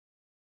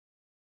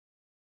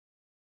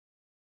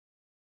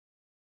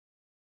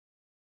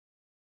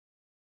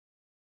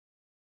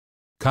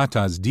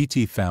Kata's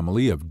DT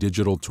family of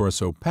digital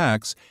torso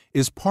packs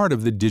is part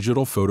of the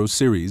Digital Photo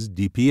Series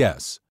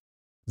DPS.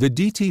 The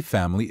DT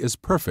family is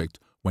perfect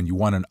when you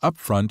want an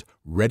upfront,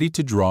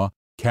 ready-to-draw,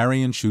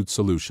 carry-and-shoot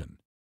solution.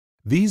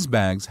 These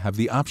bags have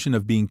the option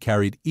of being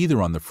carried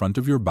either on the front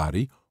of your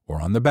body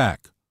or on the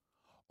back.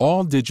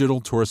 All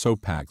digital torso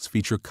packs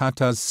feature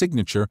Kata's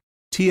signature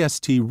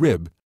TST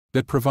rib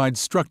that provides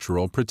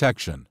structural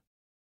protection.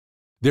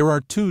 There are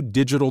 2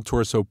 digital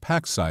torso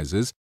pack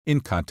sizes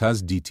in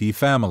Kata's DT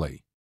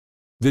family.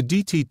 The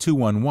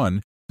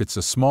DT-213 fits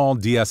a small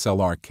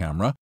DSLR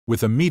camera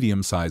with a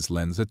medium-sized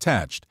lens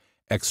attached,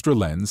 extra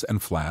lens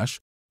and flash,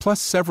 plus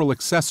several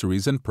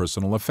accessories and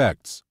personal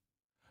effects.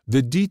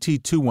 The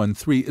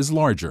DT-213 is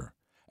larger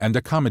and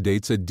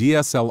accommodates a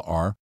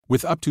DSLR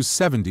with up to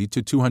 70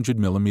 to 200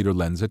 mm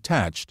lens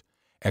attached,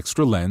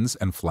 extra lens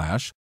and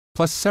flash,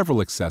 plus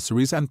several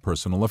accessories and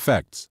personal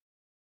effects.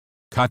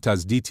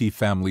 Kata's DT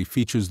family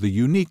features the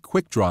unique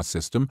quick draw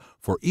system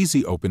for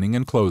easy opening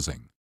and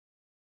closing.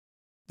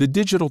 The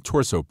digital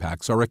torso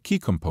packs are a key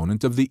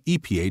component of the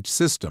EPH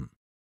system.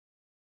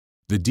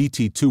 The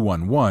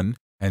DT-211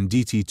 and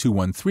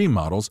DT-213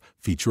 models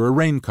feature a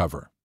rain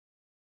cover.